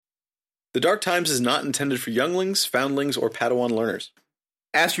The Dark Times is not intended for younglings, foundlings, or Padawan learners.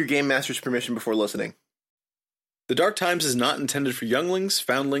 Ask your game master's permission before listening. The Dark Times is not intended for younglings,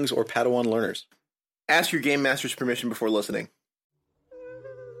 foundlings, or Padawan learners. Ask your game master's permission before listening.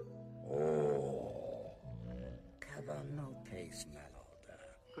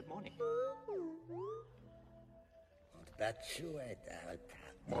 Good morning.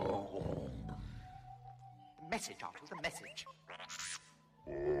 The message, Arthur, the message.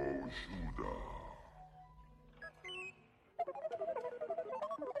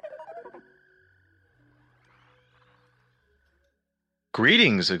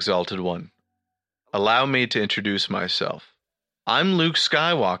 Greetings, Exalted One. Allow me to introduce myself. I'm Luke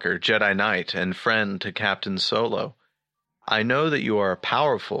Skywalker, Jedi Knight, and friend to Captain Solo. I know that you are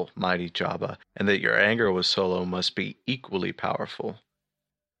powerful, mighty Jabba, and that your anger with Solo must be equally powerful.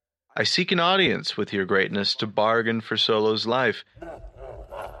 I seek an audience with your greatness to bargain for Solo's life.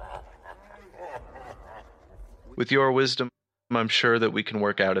 With your wisdom, I'm sure that we can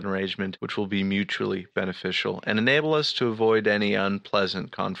work out an arrangement which will be mutually beneficial and enable us to avoid any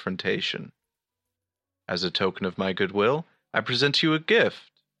unpleasant confrontation. As a token of my goodwill, I present to you a gift,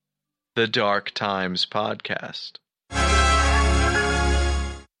 the Dark Times Podcast.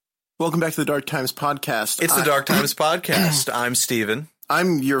 Welcome back to the Dark Times Podcast. It's the Dark Times Podcast. I'm Steven.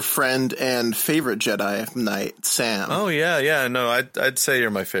 I'm your friend and favorite Jedi Knight, Sam. Oh, yeah. No, I'd say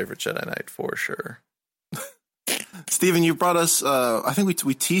you're my favorite Jedi Knight for sure. Steven, you brought us, I think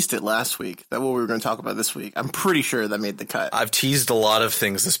we teased it last week. That's what we were going to talk about this week. I'm pretty sure that made the cut. I've teased a lot of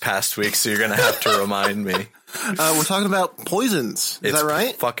things this past week, so you're going to have to remind me. We're talking about poisons. Is that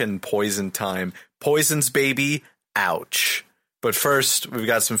right? It's fucking poison time. Poisons, baby. Ouch. But first, we've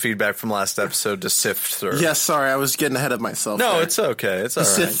got some feedback from last episode to sift through. Yes, sorry, I was getting ahead of myself. No, there. It's okay. It's all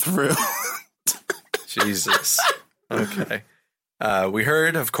right. Sift through. Jesus. Okay. We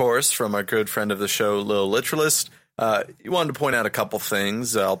heard, of course, from our good friend of the show, Lil Literalist. You wanted to point out a couple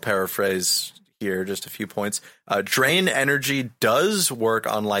things. I'll paraphrase here, just a few points. Drain energy does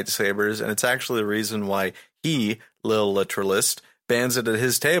work on lightsabers, and it's actually the reason why he, Lil Literalist, bans it at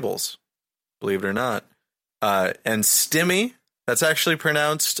his tables. Believe it or not. And stimmy, that's actually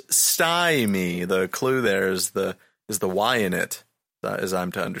pronounced stymie. The clue there is the Y in it, as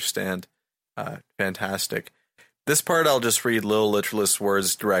I'm to understand. Fantastic. This part, I'll just read Lil Literalist's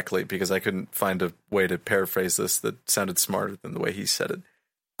words directly because I couldn't find a way to paraphrase this that sounded smarter than the way he said it.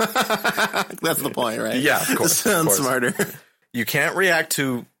 That's the point, right? Yeah, of course. It sounds smarter. You can't react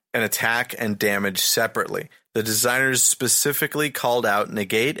to an attack and damage separately. The designers specifically called out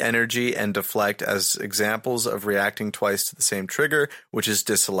negate energy and deflect as examples of reacting twice to the same trigger, which is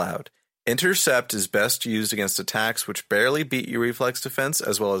disallowed. Intercept is best used against attacks which barely beat your reflex defense,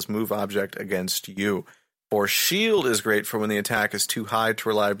 as well as move object against you. Or shield is great for when the attack is too high to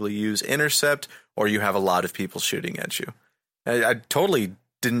reliably use intercept, or you have a lot of people shooting at you. I totally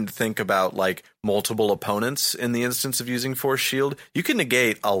didn't think about like multiple opponents in the instance of using force shield. You can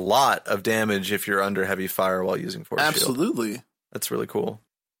negate a lot of damage if you're under heavy fire while using force shield. Absolutely. That's really cool.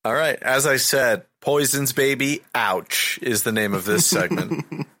 All right. As I said, poisons, baby. Ouch is the name of this segment.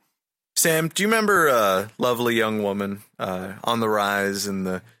 Sam, do you remember a lovely young woman on the rise in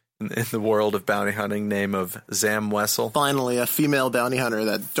the world of bounty hunting, name of Zam Wessel? Finally, a female bounty hunter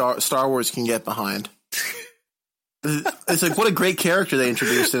that Star Wars can get behind. It's like, what a great character they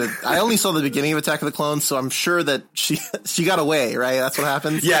introduced in it. I only saw the beginning of Attack of the Clones, so I'm sure that she got away, right? That's what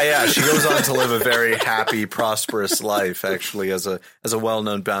happens? Yeah. She goes on to live a very happy, prosperous life, actually, as a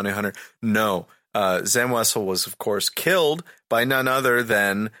well-known bounty hunter. No, Zam Wessel was, of course, killed by none other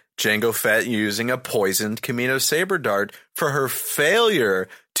than Jango Fett using a poisoned Kamino saber dart for her failure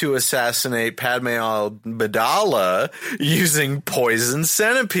to assassinate Padme Amidala using poison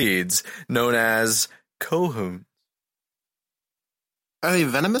centipedes, known as Kohun. Are they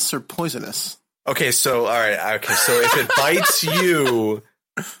venomous or poisonous? Okay, so if it bites you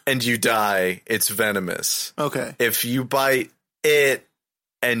and you die, it's venomous. Okay. If you bite it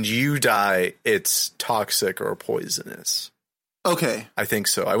and you die, it's toxic or poisonous. Okay. I think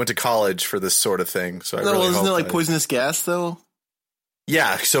so. I went to college for this sort of thing, so I really isn't hope it like poisonous gas, though?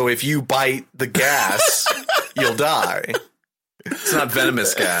 Yeah, so if you bite the gas, you'll die. It's not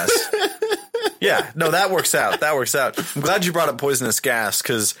venomous gas. Yeah, no, that works out. I'm glad you brought up poisonous gas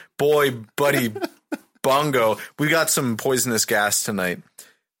because, boy, buddy, bongo, we got some poisonous gas tonight.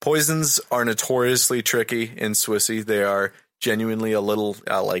 Poisons are notoriously tricky in Swissy. They are genuinely a little,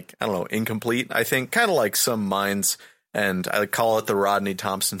 incomplete, I think, kind of like some mines. And I call it the Rodney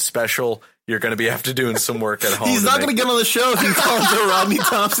Thompson special. you're going to be after doing some work at home. He's not going to get on the show if he calls the Rodney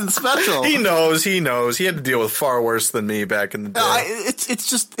Thompson special. He knows. He had to deal with far worse than me back in the day.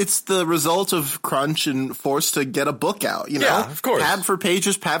 It's the result of crunch and force to get a book out. You know, yeah, of course. Pad for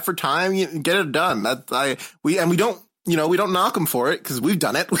pages, pad for time. Get it done. We don't. You know, we don't knock him for it because we've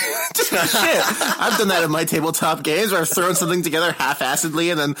done it. Shit. I've done that in my tabletop games where I've thrown something together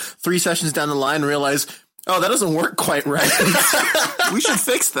half-assedly and then 3 sessions down the line realize, oh, that doesn't work quite right. We should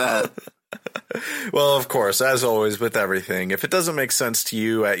fix that. Well, of course, as always with everything, if it doesn't make sense to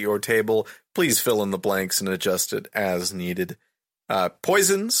you at your table, please fill in the blanks and adjust it as needed.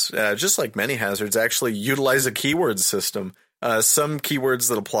 Poisons, just like many hazards, actually utilize a keyword system. Some keywords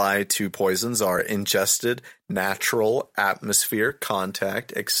that apply to poisons are ingested, natural, atmosphere,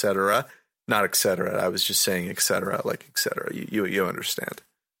 contact, etc. Not etc. I was just saying etc. Like etc. You understand?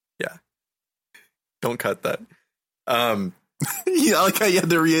 Yeah. Don't cut that. Yeah, like you had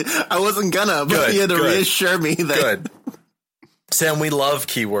to I wasn't gonna, but you had to reassure me that. Good. Sam, we love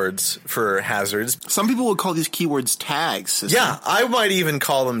keywords for hazards. Some people would call these keywords tags. Yeah, I might even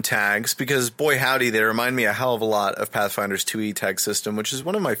call them tags because, boy, howdy, they remind me a hell of a lot of Pathfinder's 2E tag system, which is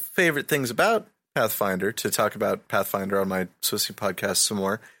one of my favorite things about Pathfinder, to talk about Pathfinder on my Swissy podcast some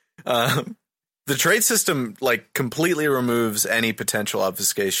more. The trait system, like, completely removes any potential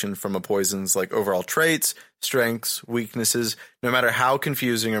obfuscation from a poison's, like, overall traits, strengths, weaknesses. No matter how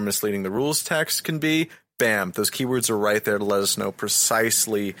confusing or misleading the rules text can be, bam, those keywords are right there to let us know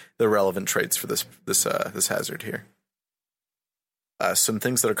precisely the relevant traits for this hazard here. Some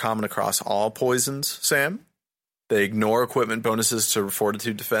things that are common across all poisons, Sam. They ignore equipment bonuses to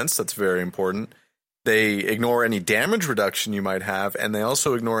fortitude defense. That's very important. They ignore any damage reduction you might have, and they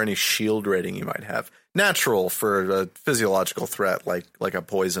also ignore any shield rating you might have. Natural for a physiological threat like a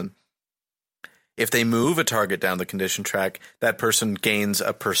poison. If they move a target down the condition track, that person gains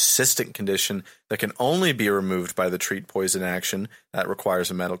a persistent condition that can only be removed by the treat poison action. That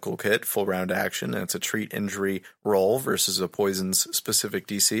requires a medical kit, full round action, and it's a treat injury roll versus a poison's specific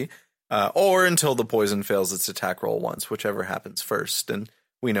DC, or until the poison fails its attack roll once, whichever happens first. And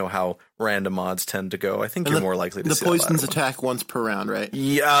we know how random odds tend to go. I think you're more likely to see the poisons attack once per round, right?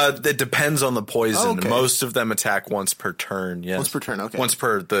 Yeah, it depends on the poison. Oh, okay. Most of them attack once per turn. Yes, once per turn. Okay, once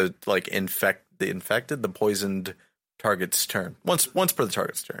per the poisoned target's turn. Once per the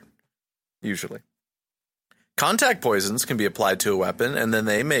target's turn, usually. Contact poisons can be applied to a weapon, and then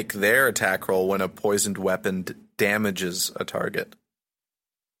they make their attack roll when a poisoned weapon damages a target.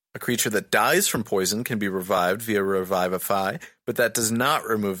 A creature that dies from poison can be revived via Revivify, but that does not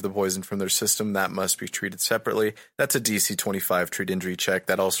remove the poison from their system. That must be treated separately. That's a DC 25 treat injury check.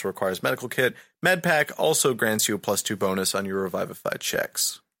 That also requires medical kit. MedPack also grants you a +2 bonus on your Revivify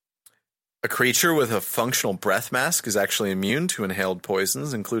checks. A creature with a functional breath mask is actually immune to inhaled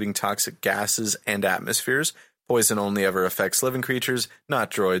poisons, including toxic gases and atmospheres. Poison only ever affects living creatures, not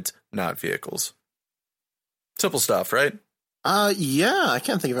droids, not vehicles. Simple stuff, right? Yeah, I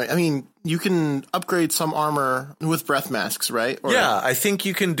can't think of it. I mean, you can upgrade some armor with breath masks, right? Or, yeah, I think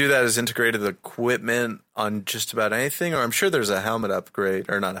you can do that as integrated equipment on just about anything, or I'm sure there's a helmet upgrade,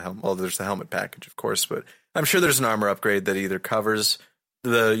 or not a helmet, well, there's the helmet package, of course, but I'm sure there's an armor upgrade that either covers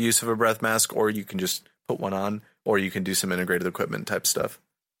the use of a breath mask, or you can just put one on, or you can do some integrated equipment type stuff.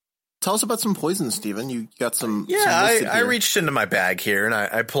 Tell us about some poisons, Steven. You got some. Yeah, I reached into my bag here and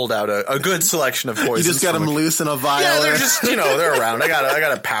I pulled out a good selection of poisons. You just got them loose in a vial. Yeah, they're just, they're around. I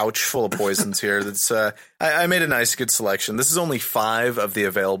got a pouch full of poisons here. That's I made a nice, good selection. This is only 5 of the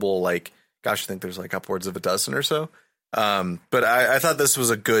available. I think there's upwards of a dozen or so. But I thought this was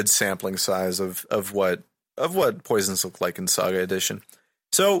a good sampling size of what poisons look like in Saga Edition.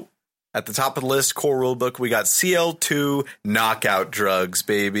 So, at the top of the list, core rulebook, we got CL2 knockout drugs,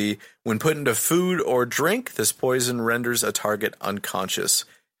 baby. When put into food or drink, this poison renders a target unconscious.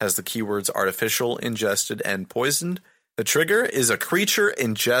 Has the keywords artificial, ingested, and poisoned. The trigger is a creature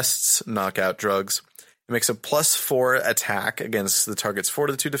ingests knockout drugs. It makes a +4 attack against the target's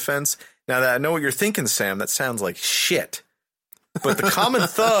fortitude defense. Now that I know what you're thinking, Sam, that sounds like shit. But the common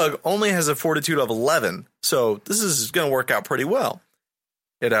thug only has a fortitude of 11, so this is going to work out pretty well.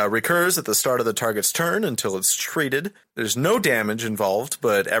 It recurs at the start of the target's turn until it's treated. There's no damage involved,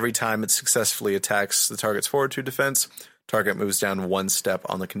 but every time it successfully attacks the target's fortitude defense, target moves down 1 step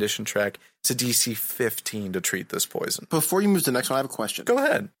on the condition track. It's a DC 15 to treat this poison. Before you move to the next one, I have a question. Go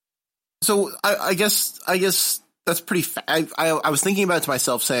ahead. So I guess that's pretty. I was thinking about it to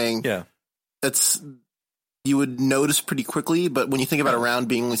myself, saying, yeah, that's. You would notice pretty quickly, but when you think about a round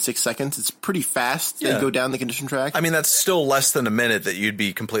being only 6 seconds, it's pretty fast. Yeah. You go down the condition track. I mean, that's still less than a minute that you'd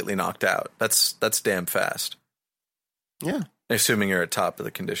be completely knocked out. That's damn fast. Yeah. Assuming you're at top of the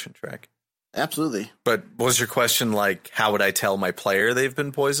condition track. Absolutely. But was your question like, how would I tell my player they've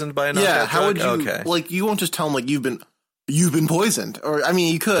been poisoned by a knockout Yeah, how drug? would you, Okay. like, you won't just tell them, like, you've been poisoned. Or, I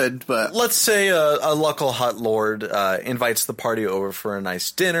mean, you could, but... Let's say a local hut lord invites the party over for a nice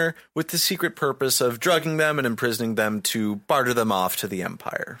dinner with the secret purpose of drugging them and imprisoning them to barter them off to the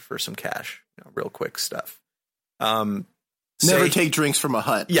Empire for some cash. Real quick stuff. Never take drinks from a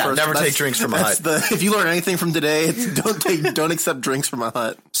hut. Yeah, never take drinks from a hut. If you learn anything from today, it's don't accept drinks from a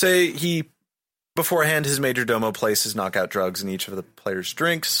hut. Say he, beforehand, his majordomo places knockout drugs in each of the players'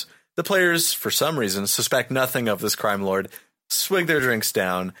 drinks. The players, for some reason, suspect nothing of this crime lord, swig their drinks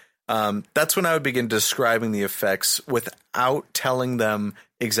down. That's when I would begin describing the effects without telling them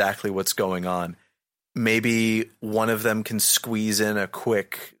exactly what's going on. Maybe one of them can squeeze in a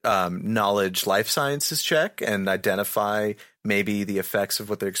quick knowledge life sciences check and identify maybe the effects of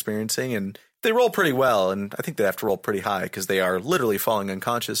what they're experiencing. And they roll pretty well, and I think they have to roll pretty high because they are literally falling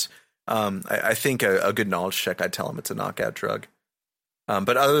unconscious. I think a good knowledge check, I'd tell them it's a knockout drug.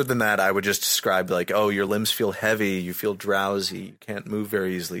 But other than that, I would just describe like, oh, your limbs feel heavy, you feel drowsy, you can't move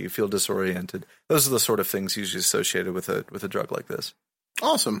very easily, you feel disoriented. Those are the sort of things usually associated with a drug like this.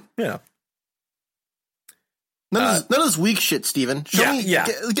 Awesome. Yeah. None of this weak shit, Steven. Let's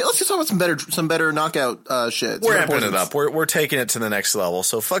just talk about some better knockout shit. We're amping it up. We're taking it to the next level.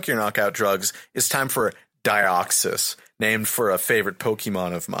 So fuck your knockout drugs. It's time for Dioxys, named for a favorite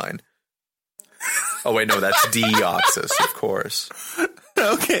Pokemon of mine. Oh, wait, no, that's Deoxys, of course.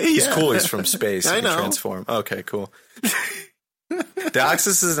 Okay, He's cool. He's from space. I He can know. transform. Okay, cool.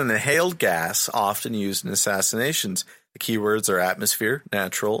 Dioxys is an inhaled gas often used in assassinations. The keywords are atmosphere,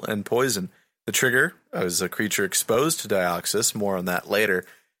 natural, and poison. The trigger is a creature exposed to Dioxys, more on that later,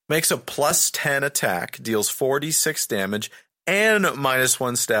 makes a +10 attack, deals 46 damage, and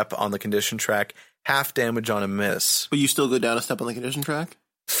 -1 step on the condition track, half damage on a miss. But you still go down a step on the condition track?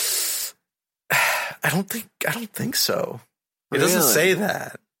 I don't think so. It Really? doesn't say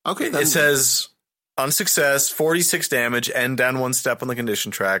that. Okay, It says on success, 46 damage, and down 1 step on the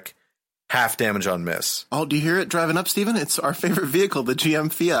condition track, half damage on miss. Oh, do you hear it driving up, Steven? It's our favorite vehicle, the GM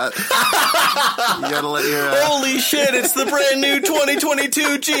Fiat. You gotta let your... Holy shit, it's the brand new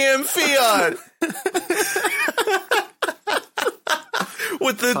 2022 GM Fiat!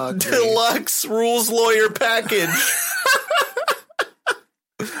 With the deluxe rules lawyer package.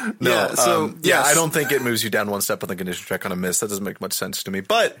 No, yes. I don't think it moves you down 1 step on the condition track on a miss. That doesn't make much sense to me,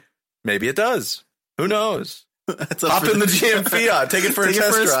 but maybe it does. Who knows? Hop in the GM Fiat, take it for a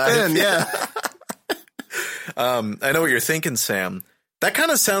test drive. Spin, yeah. I know what you're thinking, Sam. That kind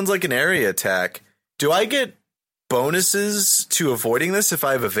of sounds like an area attack. Do I get bonuses to avoiding this if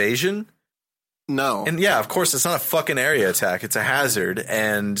I have evasion? No. And yeah, of course, it's not a fucking area attack. It's a hazard.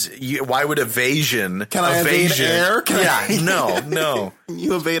 And why would evasion? Can I evade air? No.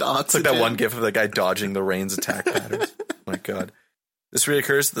 You evade oxygen. It's like that one gif of the guy dodging the rain's attack patterns. My God. This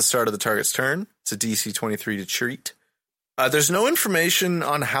reoccurs at the start of the target's turn. It's a DC 23 to treat. There's no information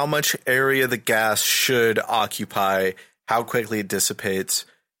on how much area the gas should occupy, how quickly it dissipates.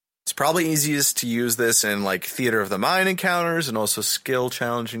 It's probably easiest to use this in like theater of the mind encounters and also skill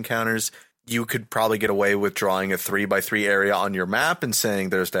challenge encounters. You could probably get away with drawing a 3x3 area on your map and saying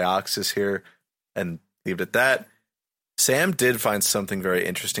there's Dioxys here and leave it at that. Sam did find something very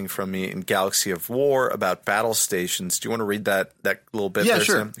interesting from me in Galaxy of War about battle stations. Do you want to read that little bit there,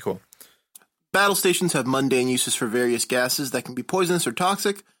 sure. Sam? Cool. Battle stations have mundane uses for various gases that can be poisonous or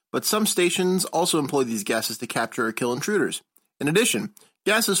toxic, but some stations also employ these gases to capture or kill intruders. In addition,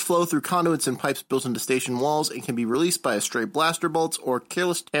 gases flow through conduits and pipes built into station walls and can be released by a stray blaster bolts or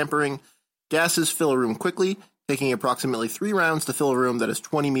careless tampering. Gases fill a room quickly, taking approximately 3 rounds to fill a room that is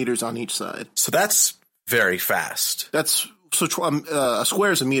 20 meters on each side. So that's very fast. That's a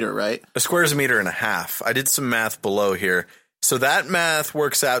square is a meter, right? A square is a meter and a half. I did some math below here. So that math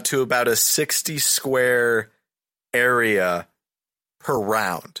works out to about a 60 square area per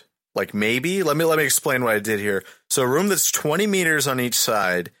round. Like maybe, let me explain what I did here. So a room that's 20 meters on each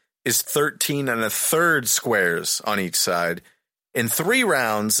side is 13 1/3 squares on each side. In 3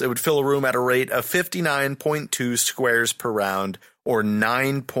 rounds, it would fill a room at a rate of 59.2 squares per round or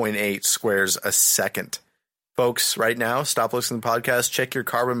 9.8 squares a second. Folks, right now, stop listening to the podcast. Check your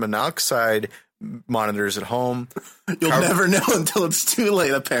carbon monoxide monitors at home. You'll never know until it's too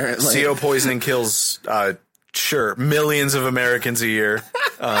late, apparently. CO poisoning kills, millions of Americans a year.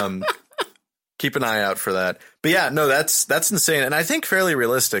 Keep an eye out for that. But yeah, no, that's insane. And I think fairly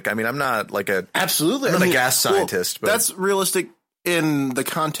realistic. I mean, I'm not like a gas scientist. But that's realistic in the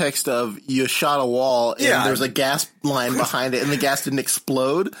context of you shot a wall and there's a gas line behind it and the gas didn't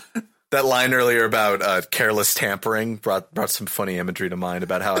explode. That line earlier about careless tampering brought some funny imagery to mind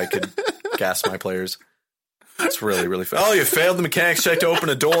about how I could gas my players. It's really, really fun. Oh, you failed the mechanics check to open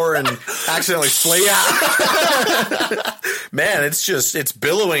a door and accidentally flay out. Man, it's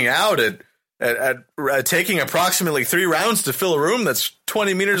billowing out at taking approximately 3 rounds to fill a room that's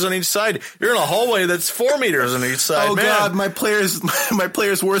 20 meters on each side. You're in a hallway that's 4 meters on each side. Oh, man. God, my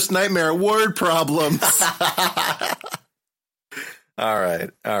player's worst nightmare, word problems. All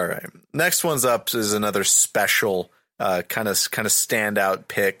right. Next one's up is another special kind of standout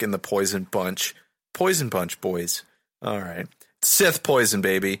pick in the Poison Bunch. Poison Bunch, boys. All right. Sith Poison,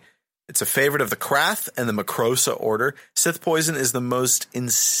 baby. It's a favorite of the Krath and the Macrosa order. Sith Poison is the most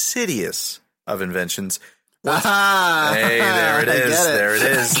insidious of inventions. Hey, there it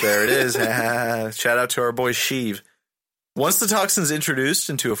is. There it is. Shout out to our boy Sheev. Once the toxin is introduced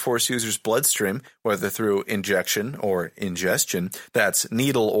into a Force user's bloodstream, whether through injection or ingestion, that's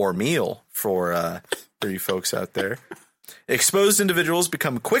needle or meal for you folks out there, exposed individuals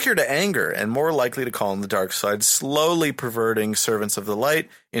become quicker to anger and more likely to call on the dark side, slowly perverting servants of the light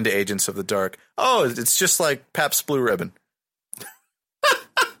into agents of the dark. Oh, it's just like Pabst Blue Ribbon.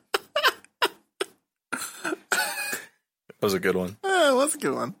 That was a good one. That was a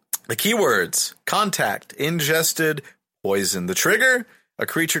good one. The keywords: contact, ingested, poison. The trigger: a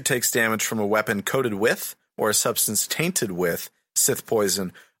creature takes damage from a weapon coated with or a substance tainted with Sith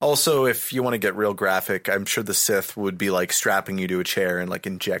poison. Also, if you want to get real graphic, I'm sure the Sith would be like strapping you to a chair and like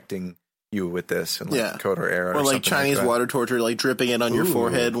injecting you with this and like KOTOR era or like Chinese like water torture, like dripping it on your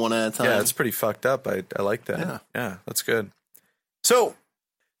forehead one at a time. Yeah, it's pretty fucked up. I like that. Yeah, that's good. So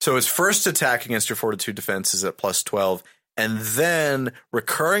its first attack against your fortitude defense is at +12. And then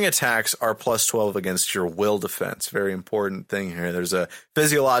recurring attacks are +12 against your will defense. Very important thing here. There's a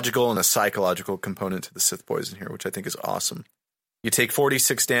physiological and a psychological component to the Sith poison here, which I think is awesome. You take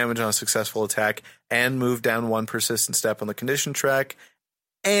 46 damage on a successful attack and move down 1 persistent step on the condition track,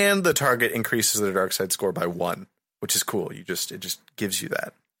 and the target increases their dark side score by 1, which is cool. It just gives you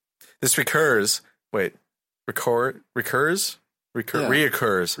that. This reoccurs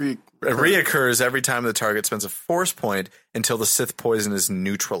every time the target spends a force point until the Sith poison is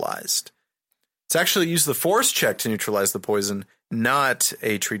neutralized. It's actually use the force check to neutralize the poison, not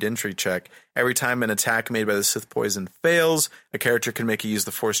a treat entry check. Every time an attack made by the Sith poison fails, a character can make a use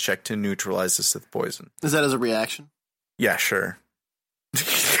the force check to neutralize the Sith poison. Is that as a reaction? Yeah, sure.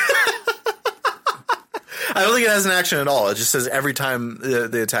 I don't think it has an action at all. It just says every time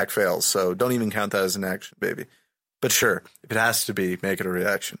the attack fails, so don't even count that as an action, baby. But sure, if it has to be, make it a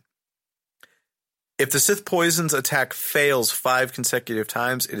reaction. If the Sith poison's attack fails 5 consecutive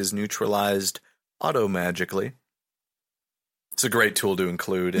times, it is neutralized auto-magically. It's a great tool to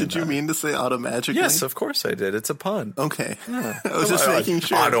include. Did you mean to say auto-magically? Yes, of course I did. It's a pun. Okay. Yeah. I was just making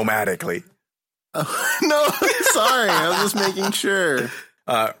sure. Automatically. Oh, no, sorry. I was just making sure.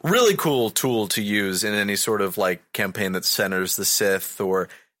 Really cool tool to use in any sort of like campaign that centers the Sith or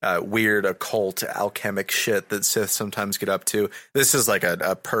weird occult alchemic shit that Sith sometimes get up to. This is like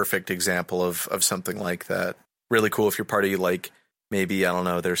a perfect example of something like that. Really cool if your party, like, maybe, I don't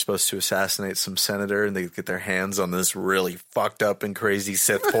know, they're supposed to assassinate some senator and they get their hands on this really fucked up and crazy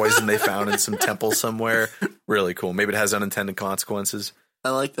Sith poison they found in some temple somewhere. Really cool. Maybe it has unintended consequences.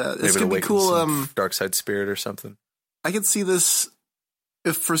 I like that. Maybe this could be cool. Dark side spirit or something. I could see this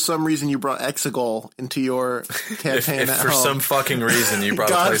if for some reason you brought Exegol into your campaign. if for some fucking reason you brought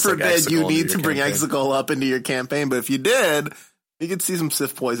God a place forbid like Exegol you need to campaign. bring Exegol up into your campaign, but if you did, you could see some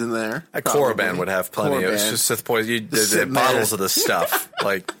Sith poison there. A Korriban would have plenty. It's just Sith poison. Bottles of the stuff.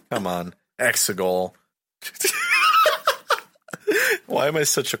 Like, come on. Exegol. Why am I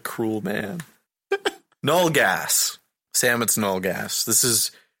such a cruel man? Null gas. Sam, it's null gas. This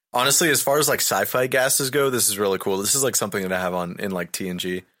is, honestly, as far as like sci-fi gases go, this is really cool. This is like something that I have in like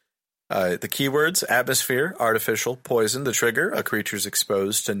TNG. The keywords: atmosphere, artificial, poison. The trigger: a creature's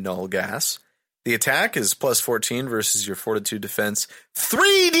exposed to null gas. The attack is +14 versus your fortitude defense.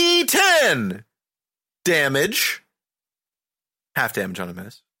 3d10 damage. Half damage on a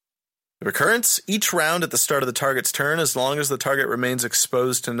miss. The recurrence: each round at the start of the target's turn, as long as the target remains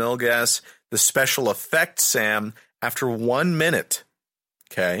exposed to null gas. The special effect, Sam, after 1 minute.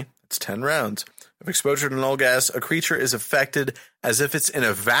 Okay, it's 10 rounds. Of exposure to null gas, a creature is affected as if it's in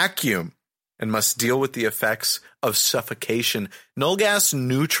a vacuum and must deal with the effects of suffocation. Null gas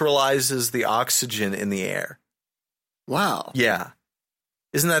neutralizes the oxygen in the air. Wow. Yeah.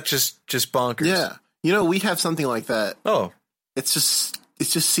 Isn't that just bonkers? Yeah. You know, we have something like that. Oh. It's just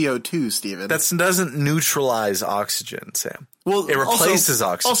CO2, Steven. That doesn't neutralize oxygen, Sam. Well, it replaces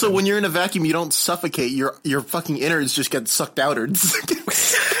oxygen. Also, when you're in a vacuum, you don't suffocate. Your fucking innards just get sucked out.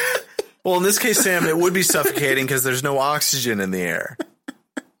 Well, in this case, Sam, it would be suffocating because there's no oxygen in the air.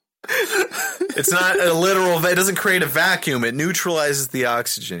 It's not a literal. It doesn't create a vacuum. It neutralizes the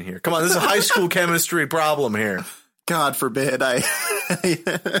oxygen here. Come on, this is a high school chemistry problem here. God forbid.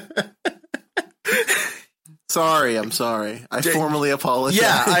 Sorry, I'm sorry. I formally apologize.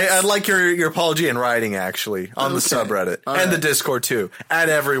 Yeah, I'd like your apology in writing, actually, on the subreddit. And the Discord, too. Add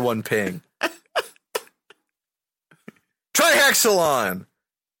everyone ping. Trihexilon!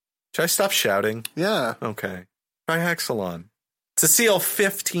 Should I stop shouting? Yeah. Okay. Trihexilon. It's a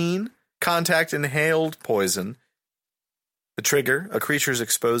CL-15 contact inhaled poison. The trigger, a creature is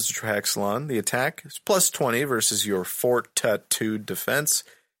exposed to Trihexilon. The attack is plus 20 versus your Fort Tattooed defense.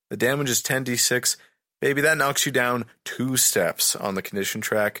 The damage is 10d6. Baby, that knocks you down 2 steps on the condition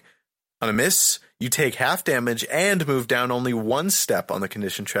track. On a miss, you take half damage and move down only 1 step on the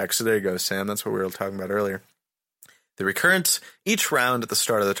condition track. So there you go, Sam. That's what we were talking about earlier. The recurrence, each round at the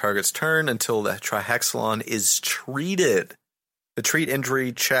start of the target's turn until the Trihexilon is treated. The treat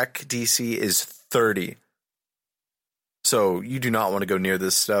injury check DC is 30. So you do not want to go near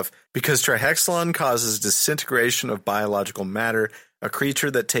this stuff because Trihexilon causes disintegration of biological matter. A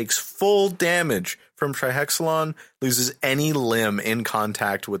creature that takes full damage from Trihexilon loses any limb in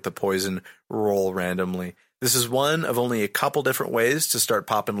contact with the poison. Roll randomly. This is one of only a couple different ways to start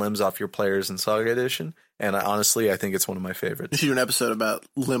popping limbs off your players in Saga Edition, and honestly, I think it's one of my favorites. You should do an episode about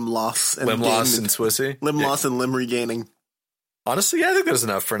limb loss and Swissy. Limb loss and limb regaining. Honestly, yeah, I think there's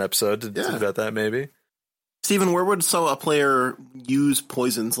enough for an episode to do about that, maybe. Steven, where would a player use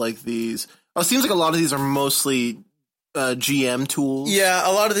poisons like these? Oh, it seems like a lot of these are mostly GM tools. Yeah,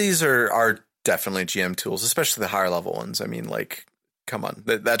 a lot of these are definitely GM tools, especially the higher level ones. I mean, like, come on,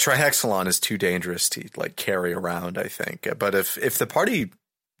 that Trihexilon is too dangerous to like carry around, I think. But if the party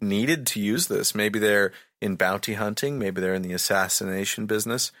needed to use this, maybe they're in bounty hunting, maybe they're in the assassination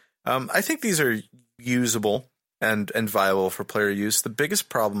business. I think these are usable and viable for player use. The biggest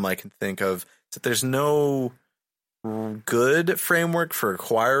problem I can think of is that there's no good framework for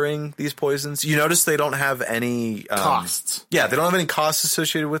acquiring these poisons. You notice they don't have any costs. Yeah, they don't have any costs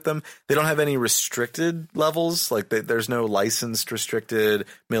associated with them. They don't have any restricted levels. Like there's no licensed restricted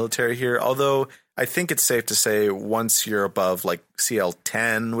military here. Although I think it's safe to say once you're above like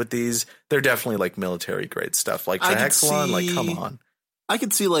CL10 with these, they're definitely like military grade stuff. Like Trihexilon, like come on. I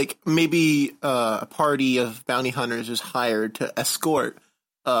could see like maybe a party of bounty hunters is hired to escort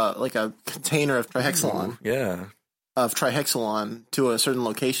like a container of Trihexilon. Yeah. Of Trihexilon to a certain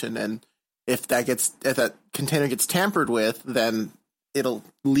location, and if that container gets tampered with, then it'll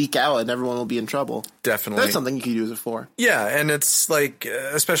leak out and everyone will be in trouble. Definitely. That's something you could use it for. Yeah, and it's like,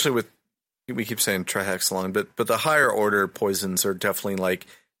 especially with, we keep saying Trihexilon, but the higher order poisons are definitely like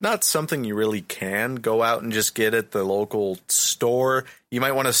not something you really can go out and just get at the local store. You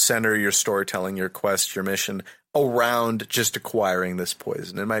might want to center your storytelling, your quest, your mission around just acquiring this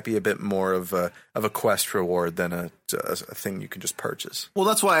poison. It might be a bit more of a quest reward than a thing you can just purchase. Well,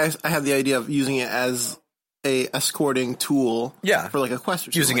 that's why I have the idea of using it as a escorting tool. Yeah, for like a quest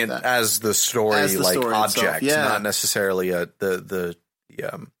or something using like it that. as the story object, not necessarily the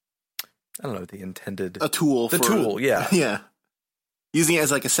I don't know, the intended tool. The tool, yeah, yeah. Using it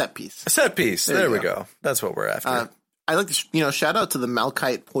as like a set piece. A set piece. There we go. That's what we're after. I like to, shout out to the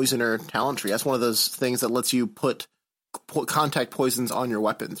Malachite Poisoner talent tree. That's one of those things that lets you put contact poisons on your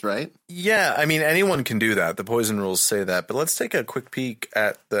weapons, right? Yeah, I mean, anyone can do that. The poison rules say that. But let's take a quick peek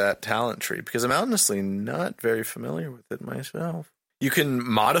at that talent tree, because I'm honestly not very familiar with it myself. You can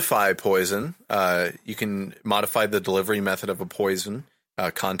modify poison. You can modify the delivery method of a poison,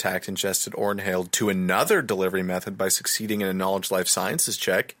 contact, ingested, or inhaled, to another delivery method by succeeding in a knowledge life sciences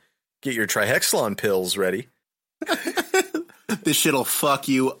check. Get your Trihexilon pills ready. This shit'll fuck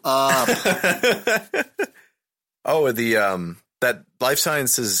you up. Oh, that life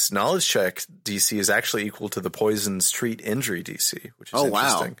sciences knowledge check DC is actually equal to the poison's treat injury DC, which is interesting.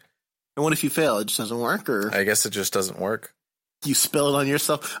 Wow. And what if you fail? It just doesn't work, or I guess it just doesn't work. You spill it on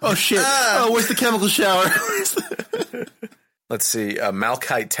yourself. Oh shit! Oh, where's the chemical shower? Let's see.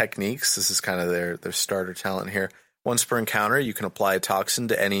 Malachite techniques. This is kind of their starter talent here. Once per encounter, you can apply a toxin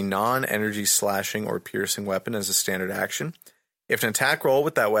to any non-energy slashing or piercing weapon as a standard action. If an attack roll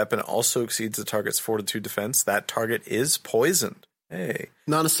with that weapon also exceeds the target's fortitude defense, that target is poisoned. Hey.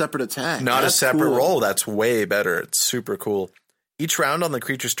 Not a separate attack. Not a separate roll. That's way better. It's super cool. Each round on the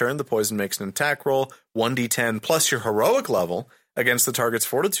creature's turn, the poison makes an attack roll, 1d10 plus your heroic level against the target's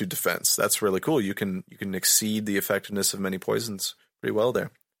fortitude defense. That's really cool. You can exceed the effectiveness of many poisons pretty well there.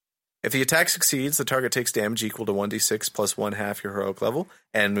 If the attack succeeds, the target takes damage equal to 1d6 plus 1/2 your heroic level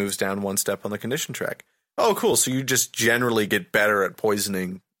and moves down 1 step on the condition track. Oh, cool. So you just generally get better at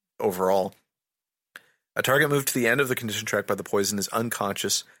poisoning overall. A target moved to the end of the condition track by the poison is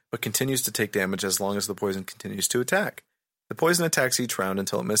unconscious, but continues to take damage as long as the poison continues to attack. The poison attacks each round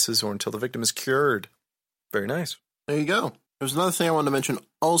until it misses or until the victim is cured. Very nice. There you go. There's another thing I wanted to mention.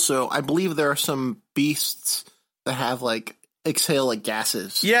 Also, I believe there are some beasts that have exhale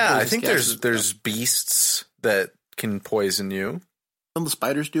gases. Yeah, I think there's beasts that can poison you. Some of the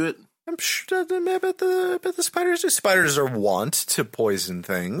spiders do it. I'm sure. I bet the spiders do. Spiders are wont to poison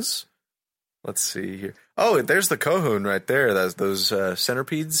things. Let's see here. Oh, there's the Cohoon right there. That's those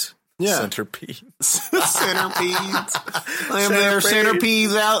centipedes. Yeah. Centipedes. Centipedes. There are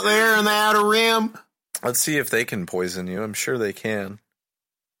centipedes out there in the outer rim. Let's see if they can poison you. I'm sure they can.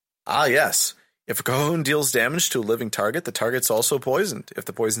 Ah, yes. If a Cohoon deals damage to a living target, the target's also poisoned. If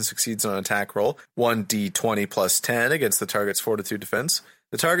the poison succeeds on an attack roll, 1d20 plus 10 against the target's fortitude defense,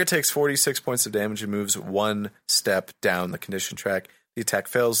 the target takes 46 points of damage and moves one step down the condition track. The attack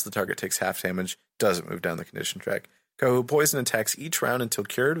fails, the target takes half damage, doesn't move down the condition track. Cohoon poison attacks each round until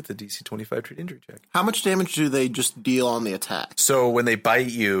cured with a DC 25 treat injury check. How much damage do they just deal on the attack? So when they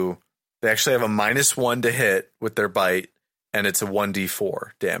bite you, they actually have a -1 to hit with their bite, and it's a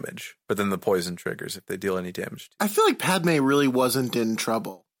 1d4 damage. But then the poison triggers if they deal any damage. I feel like Padme really wasn't in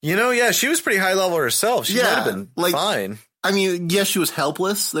trouble. Yeah, she was pretty high level herself. She might have been fine. I mean, yes, she was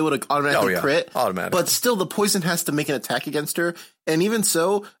helpless. They would have automatically crit. Automatically. But still, the poison has to make an attack against her. And even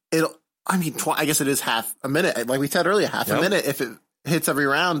so, I guess it is half a minute. Like we said earlier, half a minute if it hits every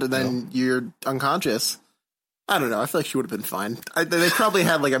round and then you're unconscious. I don't know. I feel like she would have been fine. They probably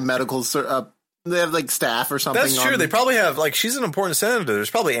had a medical, they have staff or something. That's true. They probably have, she's an important senator. There's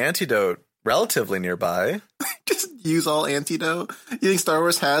probably antidote relatively nearby. Just use all antidote. You think Star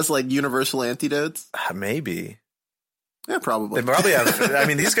Wars has universal antidotes? Maybe. Yeah, probably. They probably have. I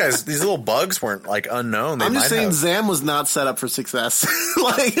mean, these little bugs weren't unknown. I'm just saying Zam was not set up for success.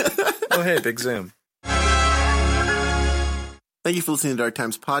 Oh, hey, Big Zam. Thank you for listening to Dark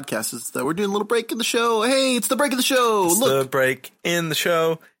Times Podcast. We're doing a little break in the show. Hey, it's the break of the show. It's the break in the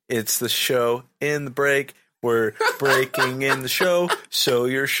show. It's the show in the break. We're breaking in the show so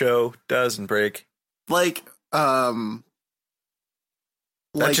your show doesn't break. I'm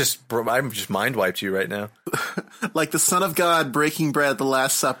just mind wiped you right now. Like the Son of God breaking bread at the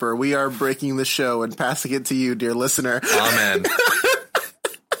Last Supper, we are breaking the show and passing it to you, dear listener. Amen.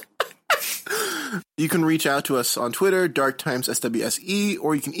 You can reach out to us on Twitter, DarkTimesSWSE,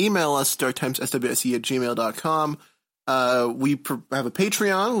 or you can email us, darktimesswse@gmail.com. We have a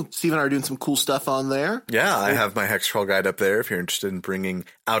Patreon. Steve and I are doing some cool stuff on there. Yeah, I have my Hex Crawl guide up there if you're interested in bringing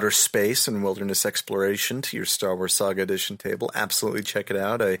outer space and wilderness exploration to your Star Wars Saga Edition table. Absolutely check it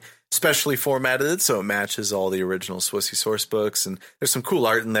out. I specially formatted it so it matches all the original Swissy source books, and there's some cool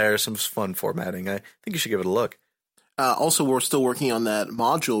art in there, some fun formatting. I think you should give it a look. Also, we're still working on that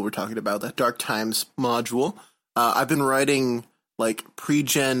module we're talking about, that Dark Times module. I've been writing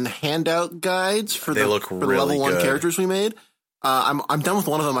pre-gen handout guides for the level 1 characters we made. I'm done with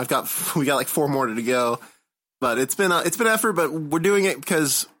one of them. We got 4 more to go, but it's been effort. But we're doing it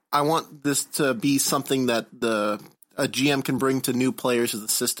because I want this to be something that a GM can bring to new players of the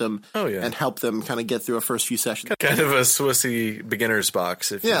system. And help them kind of get through a first few sessions. Kind of a Swissy beginner's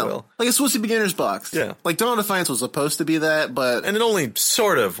box, if you will. Like a Swissy beginner's box. Yeah. Dawn of Defiance was supposed to be that, but... And it only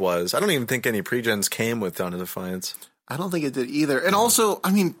sort of was. I don't even think any pre-gens came with Dawn of Defiance. I don't think it did either. And also,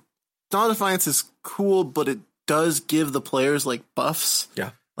 I mean, Dawn of Defiance is cool, but it does give the players buffs.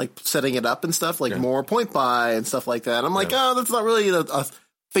 Yeah. Setting it up and stuff, more point buy and stuff like that. I'm that's not really a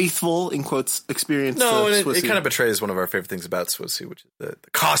faithful, in quotes, experience. No, and it kind of betrays one of our favorite things about Swissy, which is the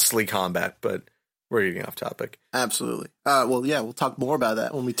costly combat, but we're getting off topic. Absolutely. We'll talk more about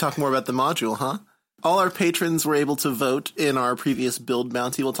that when we talk more about the module, huh? All our patrons were able to vote in our previous build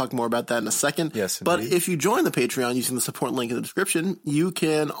bounty. We'll talk more about that in a second. Yes, indeed. But if you join the Patreon using the support link in the description, you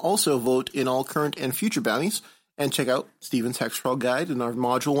can also vote in all current and future bounties and check out Steven's Hex Crawl Guide and our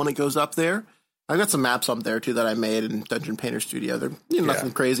module when it goes up there. I've got some maps up there, too, that I made in Dungeon Painter Studio. They're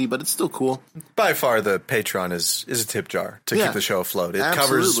nothing crazy, but it's still cool. By far, the Patreon is a tip jar to keep the show afloat. It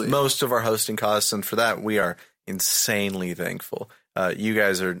covers most of our hosting costs, and for that, we are insanely thankful. You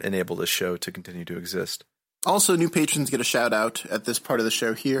guys are enabled this show to continue to exist. Also, new patrons get a shout-out at this part of the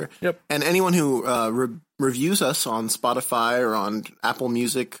show here. Yep. And anyone who reviews us on Spotify or on Apple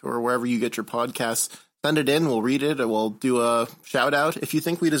Music or wherever you get your podcasts, send it in. We'll read it, and we'll do a shout-out. If you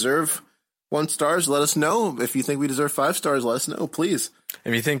think we deserve 1 star, let us know. If you think we deserve 5 stars, let us know, please.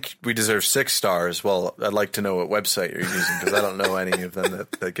 If you think we deserve 6 stars, well, I'd like to know what website you're using, because I don't know any of them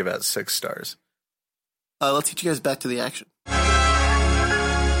that give out 6 stars. Let's get you guys back to the action.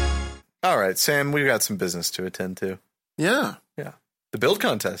 All right, Sam, we've got some business to attend to. Yeah. Yeah. The build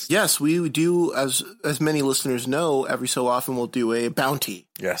contest. Yes, we do, as many listeners know, every so often we'll do a bounty.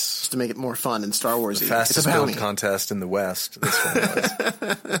 Yes. Just to make it more fun and Star Wars-y. The fastest It's a bounty. build contest in the West. This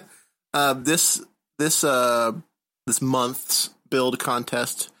one was. This month's build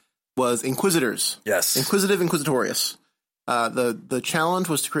contest was Inquisitors. Yes. Inquisitive Inquisitorius. The challenge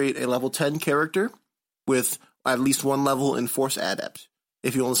was to create a level 10 character with at least one level in Force Adept.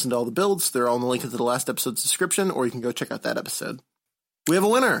 If you want to listen to all the builds, they're all in the link to the last episode's description, or you can go check out that episode. We have a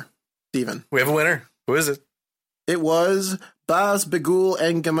winner, Steven. We have a winner. Who is it? It was Baz Begul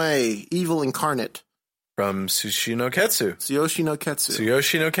Engamay, Evil Incarnate. From Tsuyoshi no Ketsu. Tsuyoshi no Ketsu.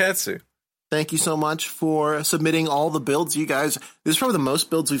 Tsuyoshi no Ketsu. Thank you so much for submitting all the builds, you guys. This is probably the most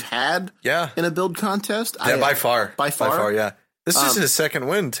builds we've had in a build contest. Yeah, by far. By far, yeah. This is his second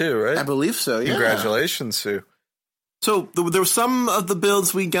win, too, right? I believe so, yeah. Congratulations, Sue. So there were some of the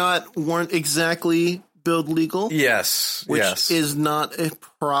builds we got weren't exactly build legal. Yes, which is not a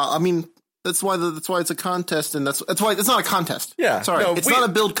I mean, that's why it's a contest, and that's why it's not a contest. Yeah, sorry, it's not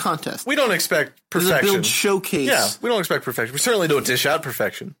a build contest. We don't expect perfection. It's a build showcase. Yeah, we don't expect perfection. We certainly don't dish out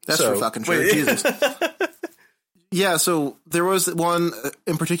perfection. That's for fucking sure. Jesus. Yeah, so there was one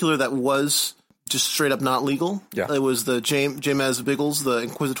in particular that was just straight up not legal. Yeah, it was the James Biggles, the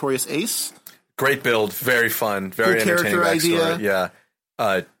Inquisitorius Ace. Great build, very fun, very entertaining backstory.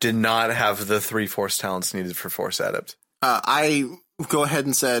 Yeah, did not have the 3 Force talents needed for Force Adept. I go ahead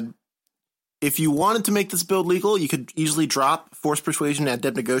and said, if you wanted to make this build legal, you could easily drop Force Persuasion and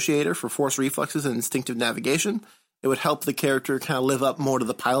Adept Negotiator for Force Reflexes and Instinctive Navigation. It would help the character kind of live up more to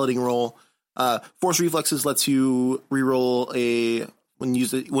the piloting role. Force Reflexes lets you reroll when you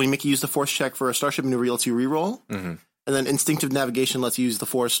make you use the Force check for a Starship maneuver, it lets you reroll. Mm-hmm. And then Instinctive Navigation lets you use the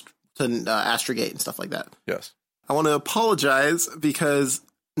Force to astrogate and stuff like that. Yes. I want to apologize because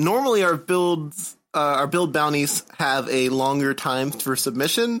normally our build bounties have a longer time for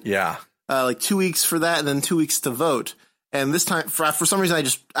submission. Yeah. Like 2 weeks for that and then 2 weeks to vote. And this time, for some reason, I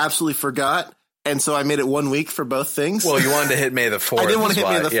just absolutely forgot. And so I made it 1 week for both things. Well, you wanted to hit May the 4th. I didn't want to hit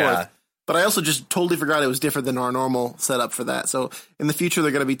May the 4th. Yeah. But I also just totally forgot it was different than our normal setup for that. So in the future,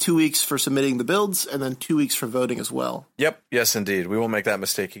 they're going to be 2 weeks for submitting the builds and then 2 weeks for voting as well. Yep. Yes, indeed. We won't make that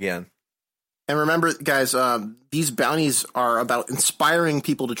mistake again. And remember, guys, these bounties are about inspiring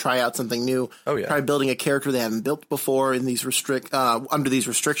people to try out something new. Oh, yeah. Try building a character they haven't built before in these under these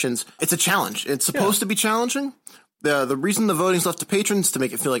restrictions. It's a challenge. It's supposed to be challenging. The reason the voting's left to patrons to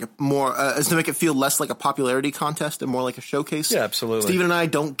make it feel like is to make it feel less like a popularity contest and more like a showcase. Yeah, absolutely. Steven and I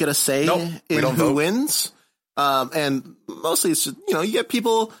don't get a say in who wins. And mostly it's just, you get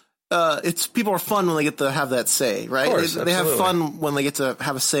people. People are fun when they get to have that say, right? Of course, they have fun when they get to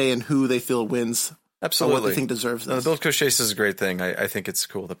have a say in who they feel wins. Absolutely. What they think deserves this. The build chase is a great thing. I think it's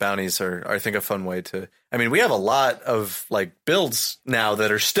cool. The bounties are, I think, a fun way to. I mean, we have a lot of builds now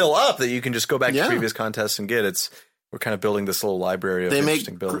that are still up that you can just go back to previous contests and get. We're kind of building this little library of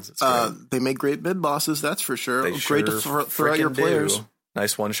interesting builds. They make great bid bosses, that's for sure. They great to throw out your players. Do.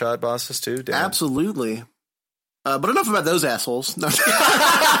 Nice one-shot bosses, too. Damn. Absolutely. But enough about those assholes. No.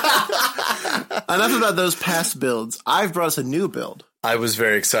 Enough about those past builds. I've brought us a new build. I was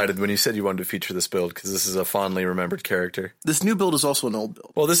very excited when you said you wanted to feature this build because this is a fondly remembered character. This new build is also an old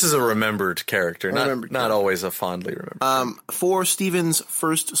build. Well, this is a remembered character, not always a fondly remembered. For Steven's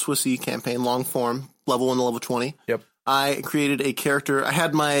first Swissy campaign, long form, level 1 to level 20, yep. I created a character. I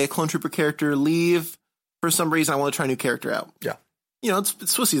had my Clone Trooper character leave. For some reason, I want to try a new character out. Yeah. It's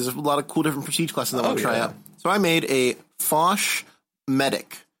Swissy. There's a lot of cool different prestige classes I want to try out. So I made a Fosh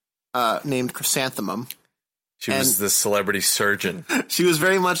medic named Chrysanthemum. She was the celebrity surgeon. She was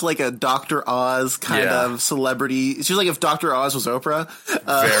very much like a Dr. Oz kind of celebrity. She was like if Dr. Oz was Oprah.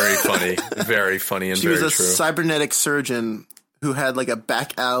 Very funny. Very funny and very true. She was a cybernetic surgeon who had like a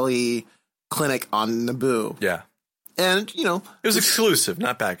back alley clinic on Naboo. Yeah. And, it was exclusive,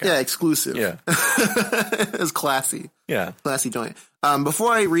 not back alley. Yeah, exclusive. Yeah. It was classy. Yeah. Classy joint.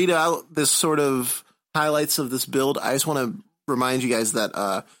 Before I read out this sort of highlights of this build, I just want to remind you guys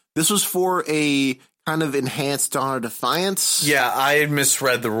that this was for a kind of enhanced Dawn of Defiance. Yeah, I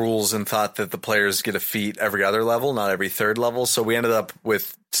misread the rules and thought that the players get a feat every other level, not every third level. So we ended up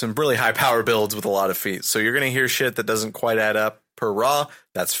with some really high power builds with a lot of feats. So you're going to hear shit that doesn't quite add up per raw.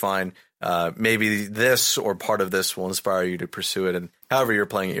 That's fine. Maybe this or part of this will inspire you to pursue it, and however you're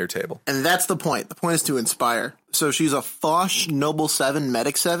playing at your table. And that's the point. The point is to inspire. So she's a Fosh Noble 7,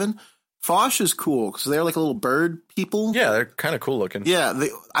 Medic 7. Fosh is cool because they're like a little bird people. Yeah, they're kind of cool looking. Yeah,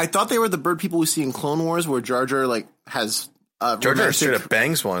 I thought they were the bird people we see in Clone Wars where Jar Jar has Jar Jar straight up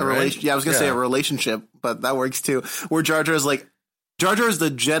bangs one, right? Yeah, I was gonna say a relationship, but that works too. Where Jar Jar is like Jar Jar is the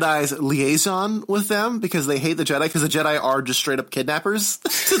Jedi's liaison with them because they hate the Jedi because the Jedi are just straight up kidnappers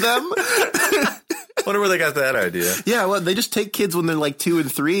to them. Wonder where they got that idea. Yeah, well, they just take kids when they're like 2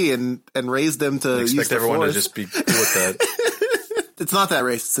 and 3 and raise them to use Expect the everyone Force. to just be cool with that. It's not that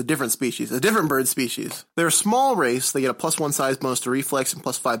race. It's a different species, a different bird species. They're a small race. They get a +1 size bonus to reflex and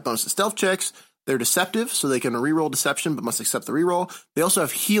 +5 bonus to stealth checks. They're deceptive, so they can reroll deception but must accept the reroll. They also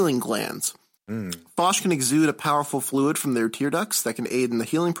have healing glands. Fosh can exude a powerful fluid from their tear ducts that can aid in the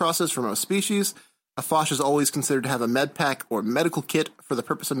healing process for most species. A Fosh is always considered to have a med pack or medical kit for the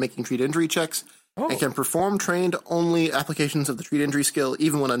purpose of making treat injury checks and can perform trained only applications of the treat injury skill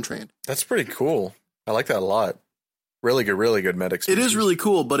even when untrained. That's pretty cool. I like that a lot. Really good medic species. It is really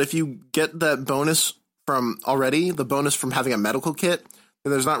cool, but if you get that bonus from already, the bonus from having a medical kit,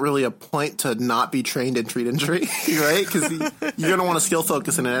 then there's not really a point to not be trained in treat injury, right? Because you're going to want to skill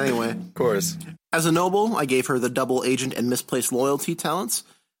focus in it anyway. Of course. As a noble, I gave her the double agent and misplaced loyalty talents.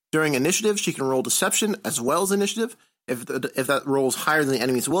 During initiative, she can roll deception as well as initiative. If that rolls higher than the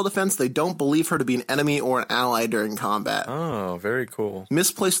enemy's will defense, they don't believe her to be an enemy or an ally during combat. Oh, very cool.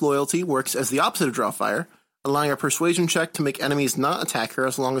 Misplaced loyalty works as the opposite of draw fire, allowing a persuasion check to make enemies not attack her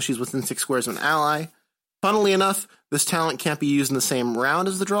as long as she's within 6 squares of an ally. Funnily enough, this talent can't be used in the same round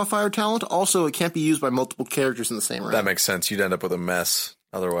as the draw fire talent. Also, it can't be used by multiple characters in the same round. That makes sense. You'd end up with a mess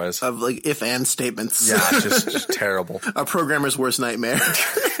otherwise. Of like if-and statements. Yeah, just terrible. A programmer's worst nightmare.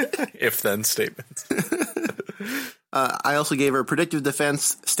 If-then statements. I also gave her predictive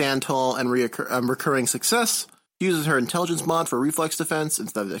defense, stand tall, and recurring success. She uses her intelligence mod for reflex defense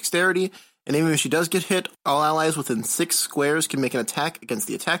instead of dexterity. And even if she does get hit, all allies within 6 squares can make an attack against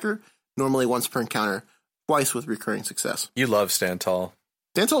the attacker, normally once per encounter, twice with recurring success. You love Stand Tall.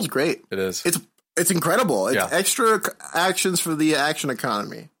 Stand tall is great. It is. It's incredible. It's extra actions for the action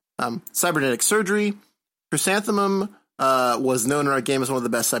economy. Cybernetic surgery. Chrysanthemum was known in our game as one of the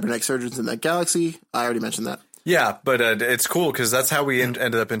best cybernetic surgeons in that galaxy. I already mentioned that. Yeah, but it's cool because that's how we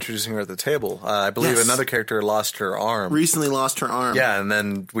ended up introducing her at the table. I believe another character lost her arm. Recently lost her arm. Yeah, and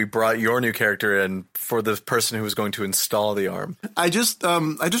then we brought your new character in for the person who was going to install the arm. I just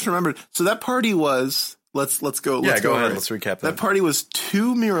remembered. So that party was let's go. Yeah, go ahead. over it. Let's recap That party was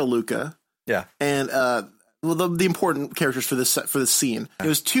 2 Mira Luca. Yeah, and the important characters for this scene. It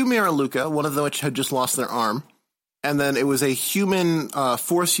was 2 Mira Luca, one of them which had just lost their arm. And then it was a human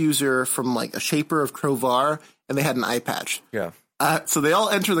force user from like a shaper of Crovar, and they had an eye patch. Yeah. So they all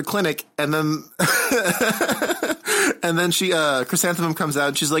enter the clinic, and then Chrysanthemum comes out,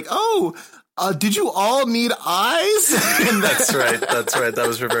 and she's like, "Oh, did you all need eyes?" That's right. That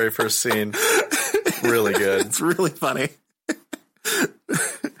was her very first scene. Really good. It's really funny.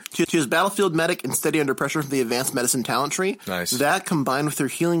 She has Battlefield Medic and Steady Under Pressure from the Advanced Medicine talent tree. Nice. That combined with her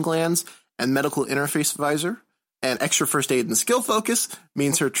healing glands and medical interface visor and extra first aid and skill focus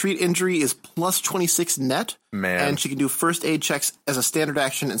means her treat injury is plus 26 net. Man. And she can do first aid checks as a standard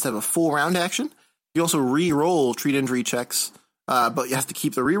action instead of a full round action. You also re-roll treat injury checks, but you have to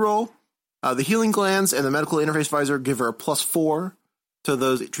keep the re-roll. The healing glands and the medical interface visor give her a plus 4 to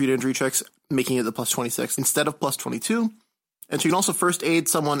those treat injury checks, making it the plus 26 instead of plus 22. And she can also first aid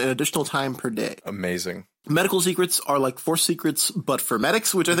someone an additional time per day. Amazing. Medical secrets are like Force secrets, but for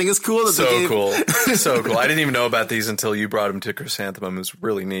medics, which I think is cool. Cool. So cool. I didn't even know about these until you brought them to Chrysanthemum. It was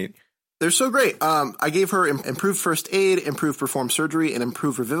really neat. They're so great. I gave her improved first aid, improved perform surgery, and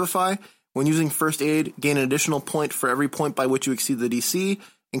improved revivify. When using first aid, gain an additional point for every point by which you exceed the DC,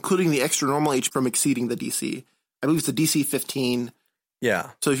 including the extra normal H from exceeding the DC. I believe it's a DC 15. Yeah.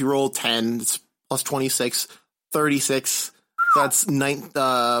 So if you roll 10, it's plus 26, 36. That's 60.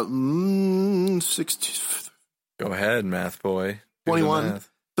 Go ahead, math boy. 21. Math.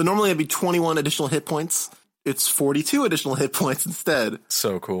 So normally it'd be 21 additional hit points. It's 42 additional hit points instead.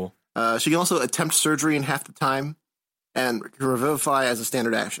 So cool. She can also attempt surgery in half the time and revivify as a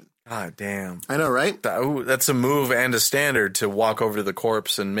standard action. God damn. I know, right? That's a move and a standard to walk over to the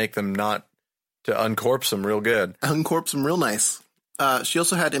corpse and make them to uncorpse them real good. Uncorpse them real nice. She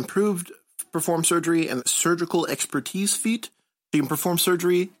also had improved perform surgery and surgical expertise feat. She can perform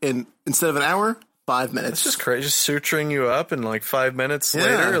surgery in, instead of an hour, 5 minutes. It's just crazy. Just suturing you up in like 5 minutes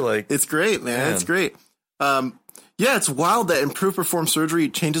later. Like, it's great, man. It's great. Yeah, it's wild that improved perform surgery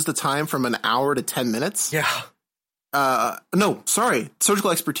changes the time from an hour to 10 minutes. Yeah. No, sorry.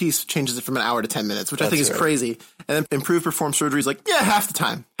 Surgical expertise changes it from an hour to 10 minutes, which I think is crazy. And then improved perform surgery is like, half the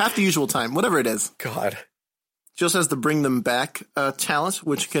time, half the usual time, whatever it is. God. She also has the Bring Them Back talent,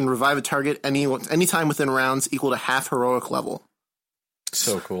 which can revive a target anytime within rounds equal to half heroic level.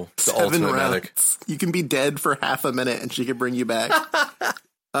 So cool. The 7 ultimate rounds. medic. You can be dead for half a minute and she can bring you back.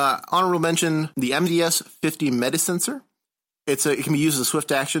 Honorable mention, the MDS 50 Medisensor. It can be used as a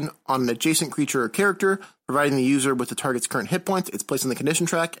swift action on an adjacent creature or character, providing the user with the target's current hit points. It's placed on the condition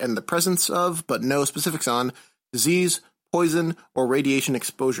track and the presence of, but no specifics on, disease, poison, or radiation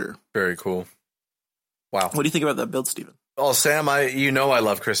exposure. Very cool. Wow. What do you think about that build, Steven? Well, Sam, I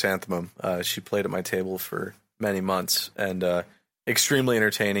love Chrysanthemum. She played at my table for many months, and extremely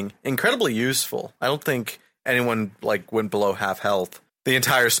entertaining, incredibly useful. I don't think anyone went below half health the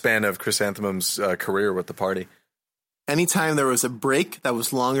entire span of Chrysanthemum's career with the party. Anytime there was a break that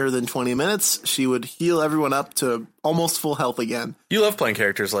was longer than 20 minutes, she would heal everyone up to almost full health again. You love playing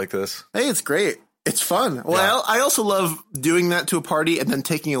characters like this. Hey, it's great. It's fun. Well, yeah. I also love doing that to a party and then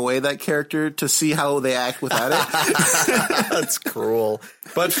taking away that character to see how they act without it. That's cruel,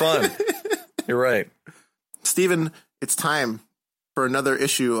 but fun. You're right. Steven, it's time for another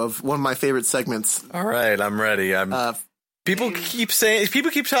issue of one of my favorite segments. All right, I'm ready. People keep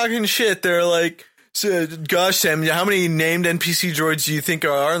talking shit. They're like, so, gosh, Sam, how many named NPC droids do you think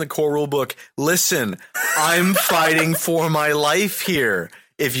are in the core rulebook? Listen, I'm fighting for my life here.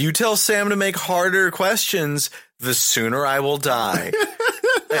 If you tell Sam to make harder questions, the sooner I will die.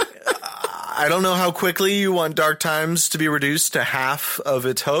 I don't know how quickly you want Dark Times to be reduced to half of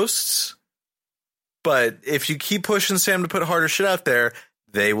its hosts, but if you keep pushing Sam to put harder shit out there,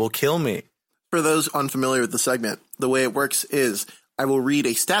 they will kill me. For those unfamiliar with the segment, the way it works is I will read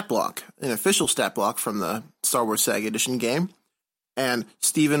a stat block, an official stat block from the Star Wars Saga Edition game, and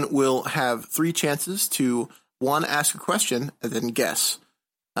Steven will have 3 chances to, 1, ask a question, and then guess.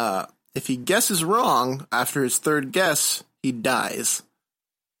 If he guesses wrong after his 3rd guess, he dies.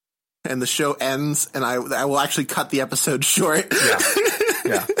 And the show ends, and I will actually cut the episode short.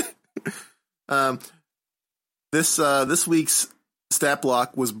 Yeah. This week's stat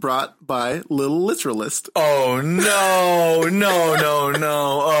block was brought by Little Literalist. Oh, no.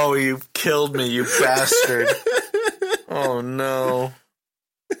 Oh, you killed me, you bastard. Oh, no.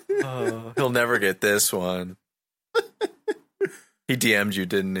 Oh, he'll never get this one. He DM'd you,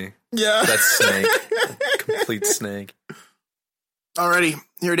 didn't he? Yeah. That snake. Complete snake. Alrighty,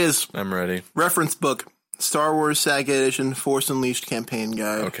 here it is. I'm ready. Reference book. Star Wars Saga Edition Force Unleashed Campaign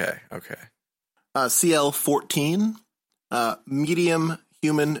Guide. Okay. CL 14. Medium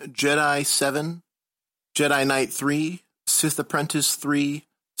Human Jedi 7. Jedi Knight 3. Sith Apprentice 3.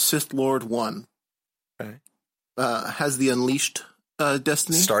 Sith Lord 1. Okay. Has the Unleashed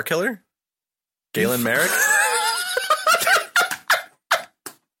destiny. Starkiller? Galen Merrick?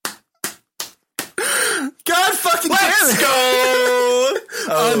 God fucking Let's damn it. go!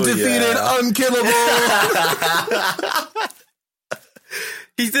 Undefeated, unkillable.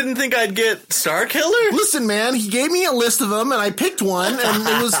 He didn't think I'd get Starkiller? Listen, man, he gave me a list of them, and I picked one, and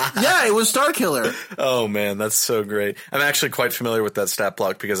it was Starkiller. Oh, man, that's so great. I'm actually quite familiar with that stat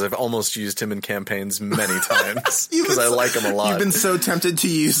block because I've almost used him in campaigns many times because I like him a lot. You've been so tempted to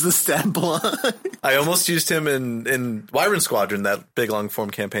use the stat block. I almost used him in Wyvern Squadron, that big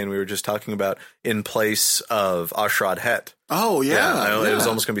long-form campaign we were just talking about, in place of Ashrad Het. Oh, yeah. It was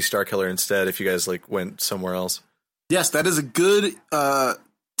almost going to be Starkiller instead if you guys went somewhere else. Yes, that is a good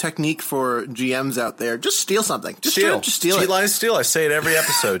technique for GMs out there. Just steal something. Just steal it. Cheat, lie, steal. I say it every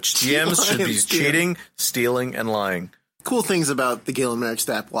episode. GMs should be cheating, stealing, and lying. Cool things about the Galen Merrick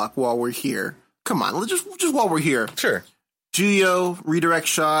stat block while we're here. Come on, just while we're here. Sure. Geo, redirect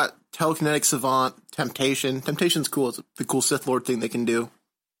shot, telekinetic savant, temptation. Temptation's cool. It's the cool Sith Lord thing they can do.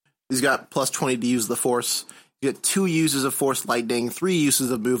 He's got plus 20 to use the Force. You get 2 uses of Force lightning, 3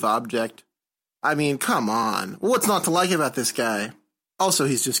 uses of move object. I mean, come on. What's not to like about this guy? Also,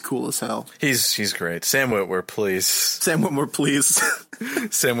 he's just cool as hell. He's great. Sam Witwer, please. Sam Witwer, please.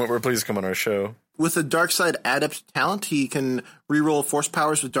 Sam Witwer, please come on our show. With a Darkside Adept talent, he can reroll Force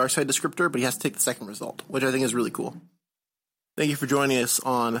powers with Darkside descriptor, but he has to take the second result, which I think is really cool. Thank you for joining us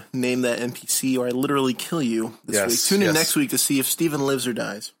on Name That NPC, or I literally kill you this week. Tune in next week to see if Steven lives or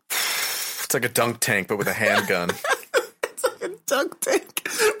dies. It's like a dunk tank, but with a handgun. It's like a dunk tank,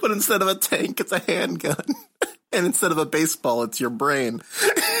 but instead of a tank, it's a handgun. And instead of a baseball, it's your brain.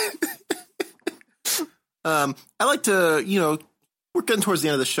 I like to, we're getting towards the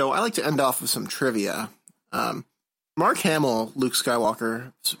end of the show. I like to end off with some trivia. Mark Hamill, Luke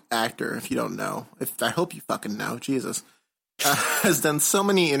Skywalker's actor, if you don't know, I hope you fucking know, Jesus, has done so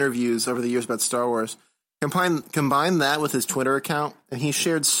many interviews over the years about Star Wars. Combine that with his Twitter account, and he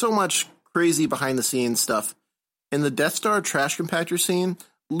shared so much crazy behind-the-scenes stuff. In the Death Star trash compactor scene,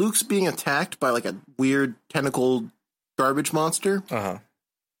 Luke's being attacked by a weird tentacled garbage monster. Uh-huh.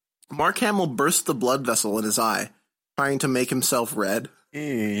 Mark Hamill burst the blood vessel in his eye, trying to make himself red.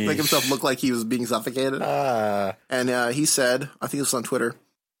 Eesh. Make himself look like he was being suffocated. And he said, I think it was on Twitter,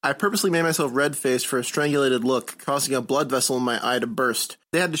 I purposely made myself red-faced for a strangulated look, causing a blood vessel in my eye to burst.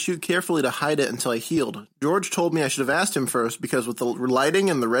 They had to shoot carefully to hide it until I healed. George told me I should have asked him first, because with the lighting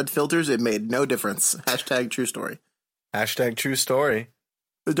and the red filters, it made no difference. Hashtag true story. Hashtag true story.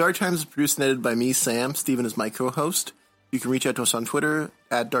 The Dark Times is produced and edited by me, Sam. Steven is my co-host. You can reach out to us on Twitter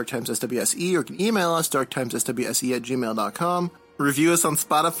at DarkTimesSWSE, or you can email us, darktimesswse@gmail.com. Review us on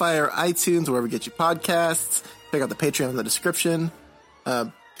Spotify or iTunes, wherever you get your podcasts. Check out the Patreon in the description.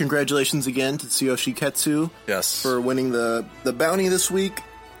 Congratulations again to Tsuyoshi Ketsu for winning the bounty this week.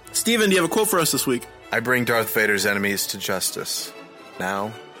 Steven, do you have a quote for us this week? I bring Darth Vader's enemies to justice.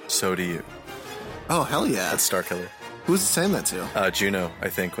 Now, so do you. Oh, hell yeah. That's Starkiller. Who's saying that to? Juno, I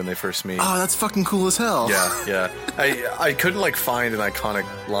think, when they first meet. Oh, that's fucking cool as hell. Yeah. I couldn't, find an iconic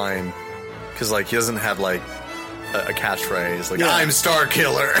line, because, he doesn't have, a catchphrase. I'm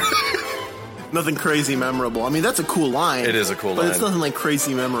Starkiller. Nothing crazy memorable. I mean, that's a cool line. It is a cool line. But it's nothing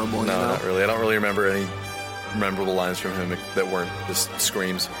crazy memorable. No, not really. I don't really remember any memorable lines from him that weren't just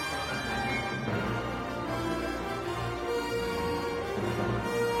screams.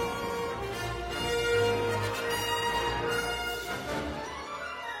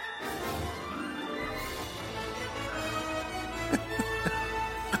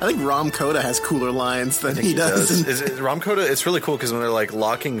 I think Ram Koda has cooler lines than he does. Ram Koda, it's really cool because when they're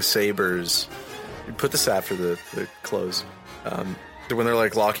locking sabers, you put this after the close. When they're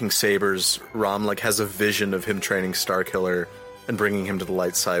locking sabers, Ram has a vision of him training Starkiller and bringing him to the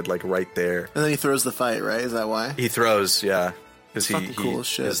light side right there. And then he throws the fight, right? Is that why? He throws, yeah, because he cool as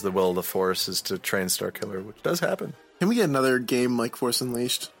shit. Is the will of the Force is to train Starkiller, which does happen. Can we get another game like Force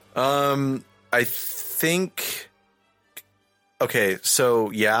Unleashed? I think. Okay, so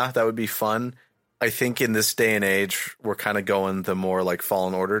yeah, that would be fun. I think in this day and age, we're kind of going the more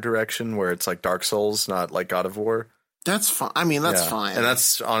Fallen Order direction, where it's Dark Souls, not God of War. That's fine. I mean, that's fine. And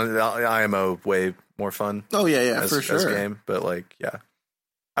that's on IMO way more fun. Oh, yeah, for sure. As game, but yeah.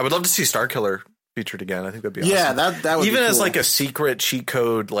 I would love to see Starkiller featured again. I think that'd be awesome. Yeah, that would even be as cool. a secret cheat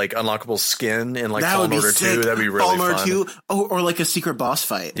code, unlockable skin in Fallen Order 2. That'd be really Fallen fun. Order 2, or a secret boss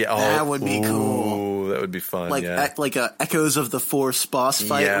fight. Yeah, that would be cool. That would be fun. A Echoes of the Force boss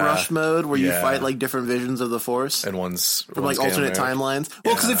fight rush mode, where you fight different visions of the Force, and one's from alternate timelines.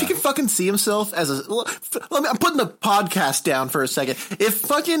 Well, because if he can fucking see himself as I'm putting the podcast down for a second. If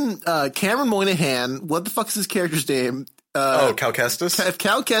fucking Cameron Moynihan, what the fuck is his character's name? Cal Kestis. If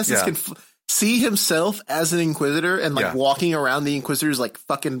Cal Kestis can see himself as an Inquisitor and walking around the Inquisitor's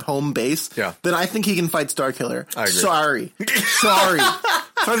fucking home base, then I think he can fight Starkiller. I agree. Sorry,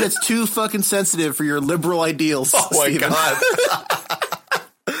 that's too fucking sensitive for your liberal ideals. Oh my Steven. God.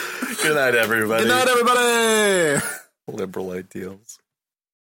 Good night, everybody. Good night, everybody. Liberal ideals.